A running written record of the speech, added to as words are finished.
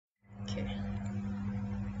Okay.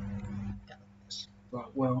 Right.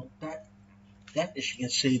 Well, that as you can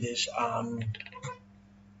see, there's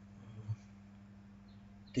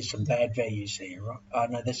some bad values there, right?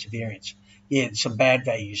 No, that's the variance. Yeah, there's some bad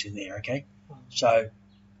values in there. Okay. So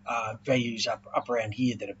values up around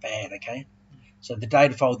here that are bad. Okay. So the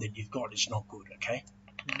data file that you've got is not good. Okay.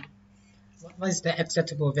 What is the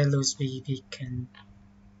acceptable values we can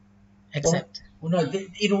accept? Well, no,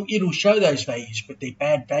 it'll show those values, but they're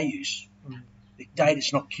bad values. The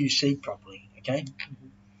data's not QC'd properly. Okay.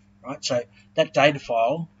 Right. So that data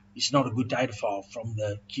file is not a good data file from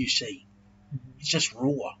the QC. It's just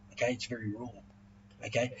raw. Okay. It's very raw.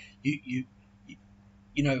 Okay. You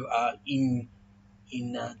know, in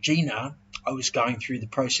GNA, I was going through the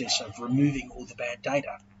process of removing all the bad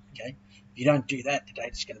data. Okay. If you don't do that, the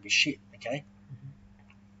data's going to be shit. Okay.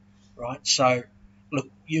 Right. So look,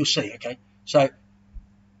 you'll see. Okay. So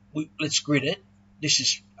let's grid it. This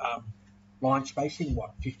is line spacing.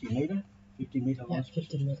 What, 50 meter? 50 meter line spacing.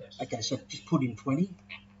 50 meters. Okay. So just put in 20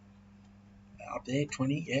 up there.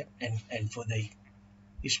 20. Yeah. And for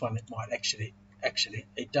this one, it might accident.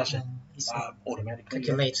 It doesn't automatically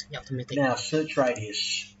calculate automatically. Now search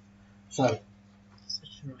radius. So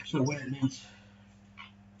what it means.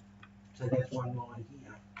 So that's one line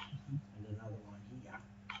here and another one here.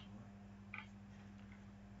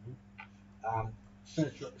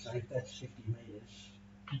 Search. So if that's 50 meters,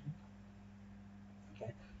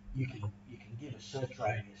 okay, you can give a search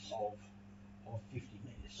radius of 50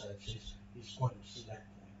 meters. So it says this point will see that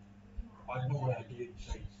point. What I do is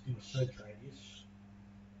do a search radius.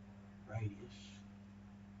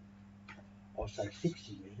 I'll say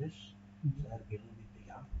 60 meters. So that'll be a little bit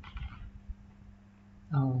bigger.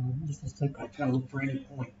 This is like I try to look for any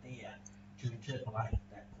point there to interpolate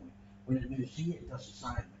that point. When it moves here, it does the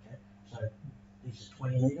same. Okay, so these are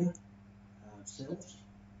 20 meter cells.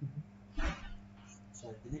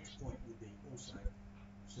 So the next point will be also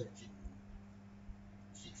searching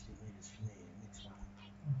 60 meters from there. Next one,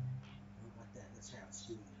 like that. That's how it's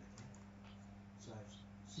doing it. Okay. So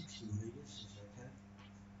 60 meters is okay.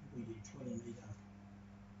 We do 20 meter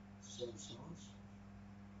cell size.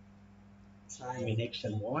 Same in X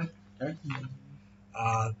and Y. Okay.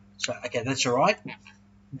 So okay, that's all right.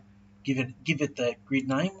 Give it the grid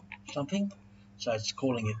name, something. So it's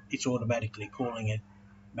calling it. It's automatically calling it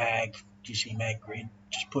mag. GC mag grid.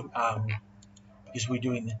 Just put because we're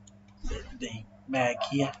doing the mag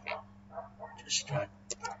here. Just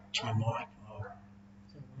TMI. Oh,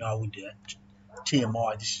 no, I wouldn't do that.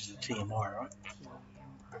 TMI. This is a TMI, right?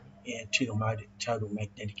 Yeah, total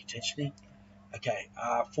magnetic intensity. Okay.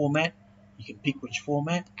 Format. You can pick which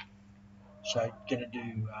format. So gonna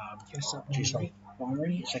do GSOP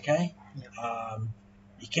binary. It's okay.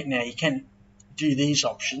 You can do these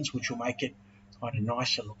options, which will make it kind of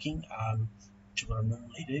nicer looking. Which is what I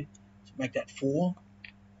normally do. So make that 4.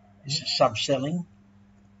 This is subcelling.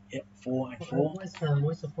 Yep, 4 and 4.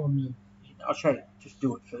 What's the 4 mean? I'll show you. Just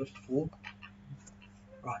do it first. 4.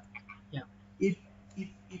 Right. Yeah. If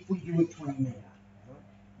we do a 20 meter, right,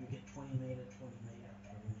 you get 20 meter cells,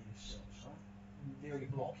 right? Very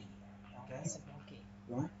blocky. Okay. It's blocky.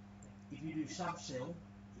 Right. If you do subcell,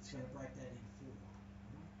 it's going to break that into 4.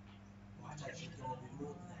 Right. It's actually going to do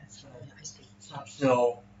more than that. So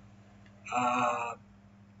subcell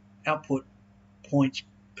output points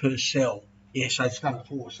per cell. Yeah, so it's done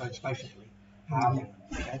 4, so it's basically halving.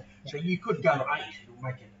 Okay, so you could go to 8. It'll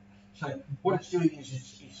make it. So what it's doing is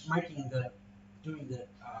it's making doing the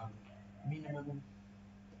minimum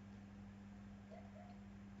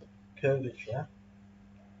curvature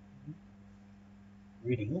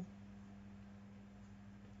reading.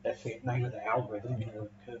 That's the name of the algorithm, minimum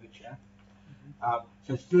curvature.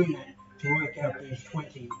 So it's doing that to work out these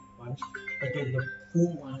 20 ones, but then the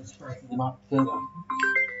 4 ones breaking them up further.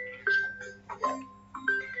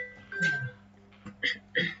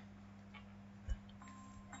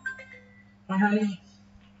 Hi, honey.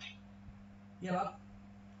 Yeah, love.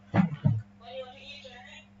 What do you want to eat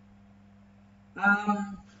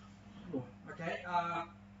tonight? Okay.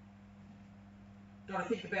 Gotta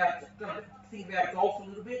think about golf a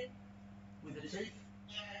little bit with the teeth.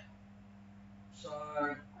 Yeah. So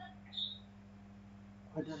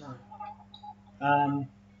I don't know.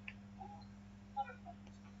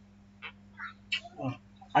 Well,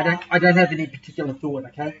 I don't have any particular thought.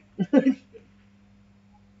 Okay.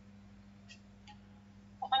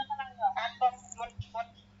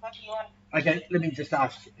 What do you want? Okay, let me just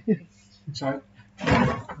ask. So,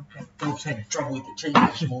 Dolph's had trouble with the teeth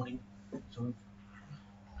this morning. So,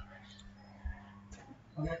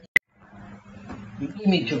 okay. the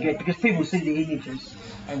image you'll get, because people see the images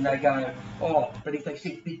and they go, oh, but if they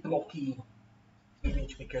see a big blocky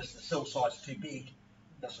image because the cell size is too big,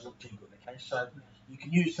 it doesn't look too good, okay? So you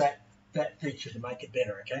can use that feature to make it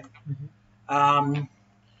better, okay?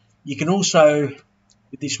 You can also,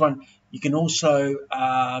 with this one, you can also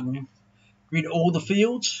grid all the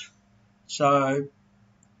fields. So,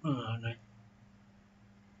 oh no,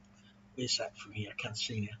 where's that from here? I can't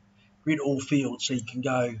see now. Grid all fields, so you can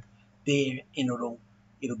go there and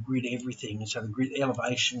it'll grid everything. So it'll grid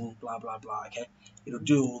elevation, blah blah blah. Okay, it'll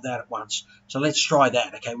do all that at once. So let's try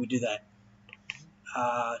that. Okay, we do that.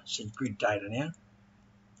 So grid data now.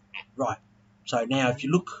 Right. So now if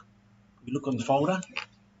you look on the folder,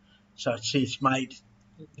 so see it's made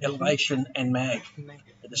elevation and mag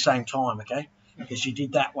at the same time. Okay, because you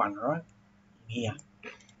did that one right in here.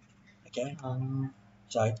 Okay.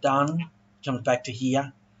 So done. Comes back to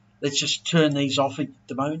here. Let's just turn these off at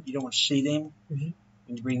the moment. You don't want to see them when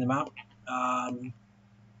you bring them up.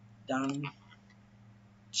 Done.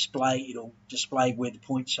 Display. It'll display where the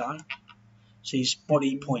points are. See his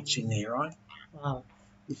body points in there, right? Wow.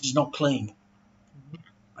 This is not clean.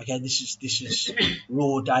 Okay, this is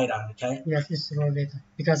raw data. Okay. Yes, it's raw data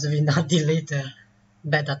because we not delete the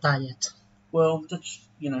bad data yet. Well, that's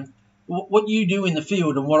what you do in the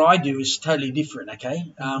field and what I do is totally different.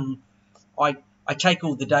 Okay. I take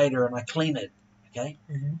all the data and I clean it. Okay.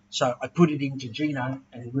 So I put it into Genome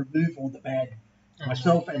and remove all the bad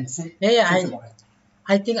myself and set.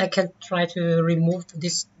 I think I can try to remove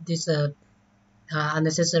this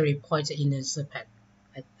unnecessary points in the surpack.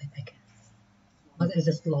 I can. But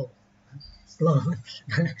it's slow. Genome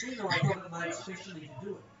I got it made especially to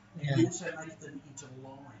do it. And you also make them into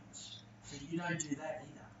lines. So you don't do that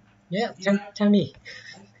either. Yeah, tell me.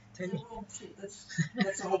 Well, shit,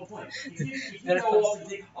 that's the whole point. If you go off and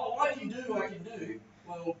think, oh, I can do,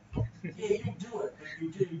 well, yeah, you'll do it, but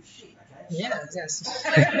you'll do shit, okay? Yes.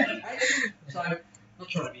 So, not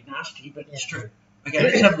trying to be nasty, but it's true. Okay,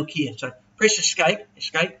 let's have a look here. So, press escape.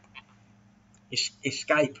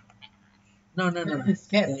 No.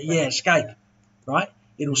 Escape. Right?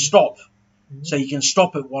 It'll stop. So you can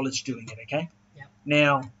stop it while it's doing it, okay? Yeah.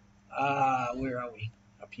 Now, where are we?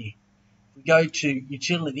 Up here. We go to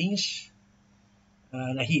utilities,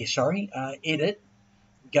 edit,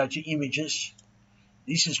 we go to images.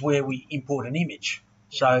 This is where we import an image.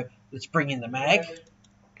 So let's bring in the mag.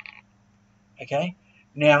 Okay,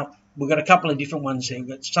 now we've got a couple of different ones here. We've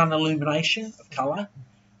got sun illumination of color.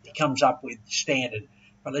 It comes up with standard,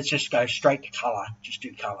 but let's just go straight to color, just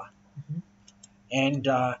do color. And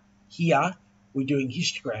here we're doing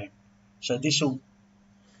histogram. So this will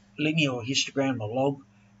linear histogram or log.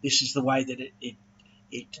 This is the way that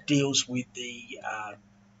it deals with the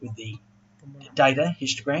data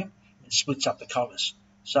histogram and splits up the colors.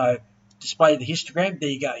 So display the histogram. There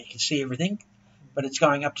you go. You can see everything, but it's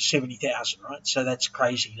going up to 70,000, right? So that's a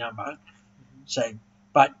crazy number. So,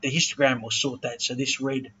 but the histogram will sort that. So this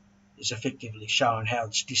red is effectively showing how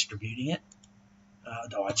it's distributing it.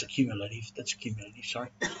 It's accumulative. That's accumulative. Sorry.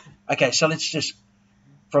 Okay. So let's just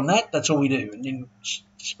from that. That's all we do, and then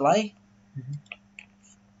display.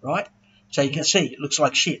 Right? So you can see it looks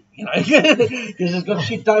like shit, because it's got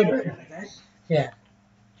shit data in it, okay? Yeah.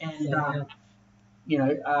 And,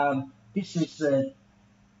 this is the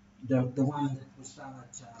one that was done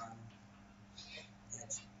at, to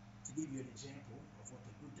give you an example of what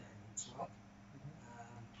the good data looks like.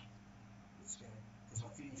 Let's go, because I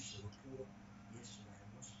finished the report yesterday, it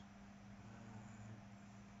was.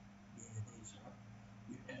 These are.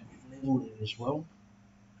 And we've leveled it as well.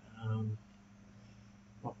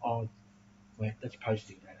 Wait, that's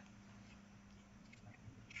posting data.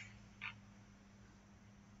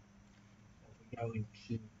 If we go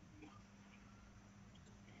into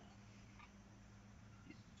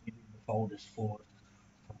the folders for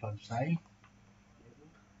sometimes say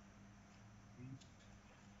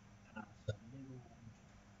so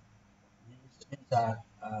these are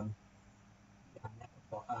mapper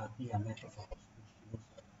files, which is also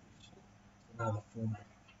another format.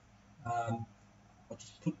 I'll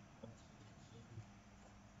just put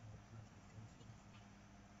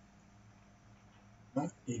right,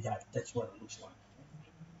 there you go. That's what it looks like.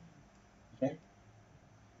 Okay,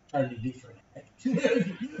 totally different.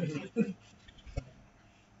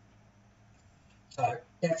 So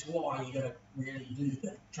that's why you got to really do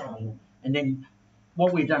the trouble. And then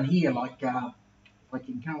what we've done here, like if I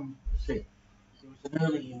can come see, there was an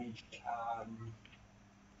early image.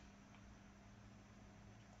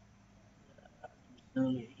 An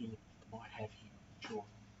earlier image I might have here. Sure.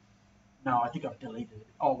 No, I think I've deleted it.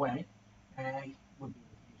 Oh wait, would be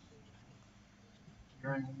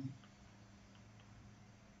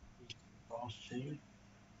response to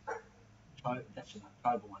October. That's an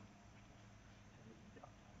October one.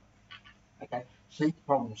 Okay, see the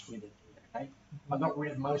problems with it. Okay, I got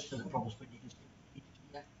rid of most of the problems, but you can see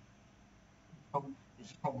here.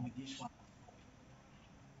 There's a problem with this one.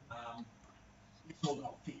 This all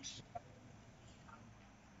got fixed.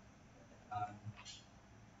 Um,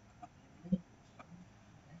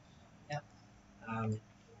 Yeah.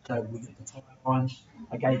 so we get the timelines.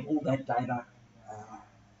 I gave all that data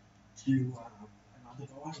to another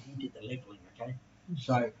guy. He did the leveling. Okay,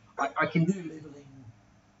 so I can do leveling.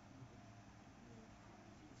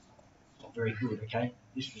 It's not very good. Okay,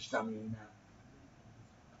 this was done in.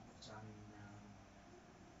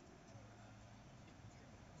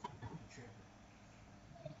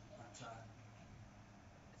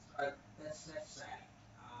 But, so that's that.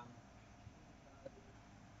 Um,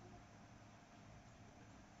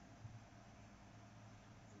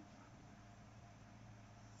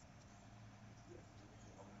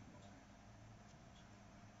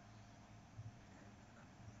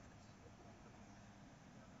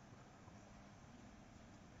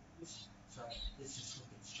 So let's just look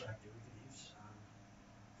at straight derivatives.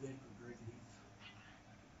 Vertical derivative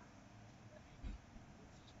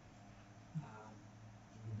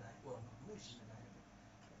in the data, well, not always in the data,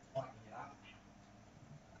 but tightening it up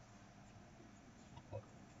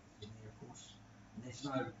in there, of course. And there's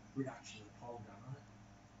no reduction of the pole done on it.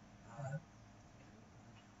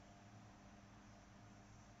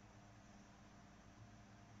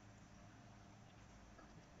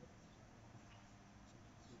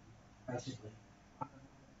 Basically,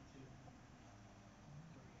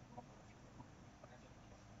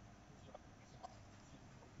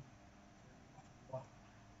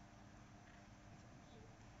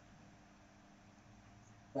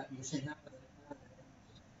 but you see none of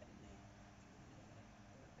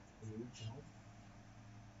the original.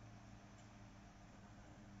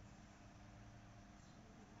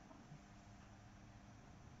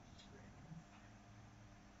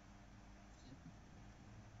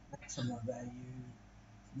 Maximum value,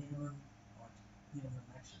 minimum, minimum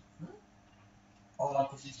maximum. Huh? Oh,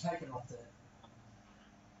 because it's taken off the.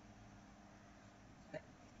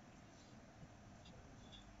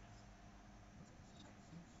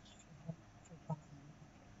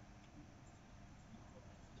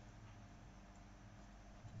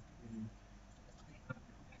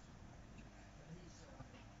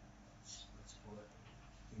 Let's call it.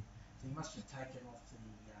 So you must have taken off the.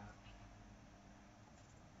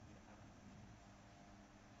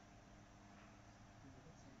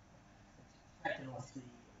 Taken off the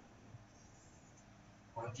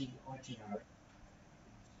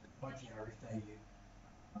IGR value.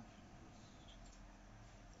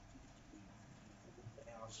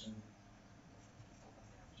 4,000.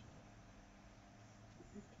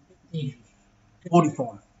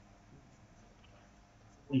 45.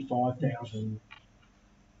 45,000.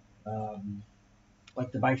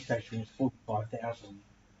 Like the base station is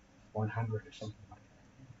 45,100 or something like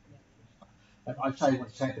that. But I'd say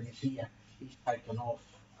what's happened is here he's taken off.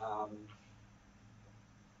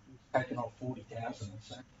 He's taken off 40,000.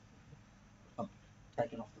 So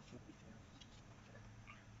taken off the 40,000.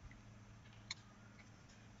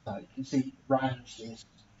 So you can see the range is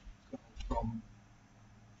from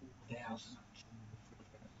 4,000 up to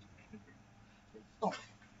 4,800.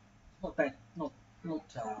 It's not that not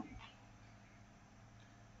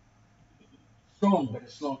strong, but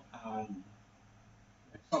it's not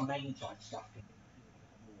magnetite stuff can do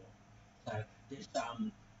more. So there's the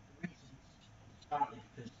reason is partly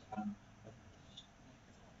because um,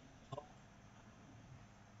 I'll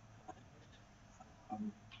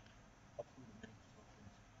put the magnetite.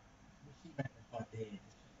 You see magnetite there.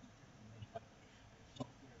 It's not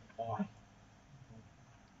very high.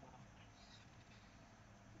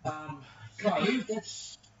 So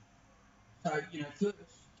that's so first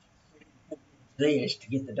there's to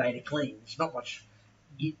get the data clean. It's not much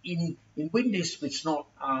in Windisp. It's not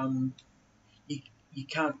you you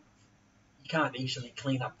can't easily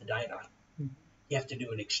clean up the data. You have to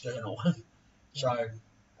do an external. so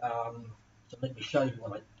so let me show you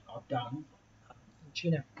what I've done.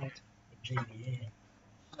 Gina, right. GVA.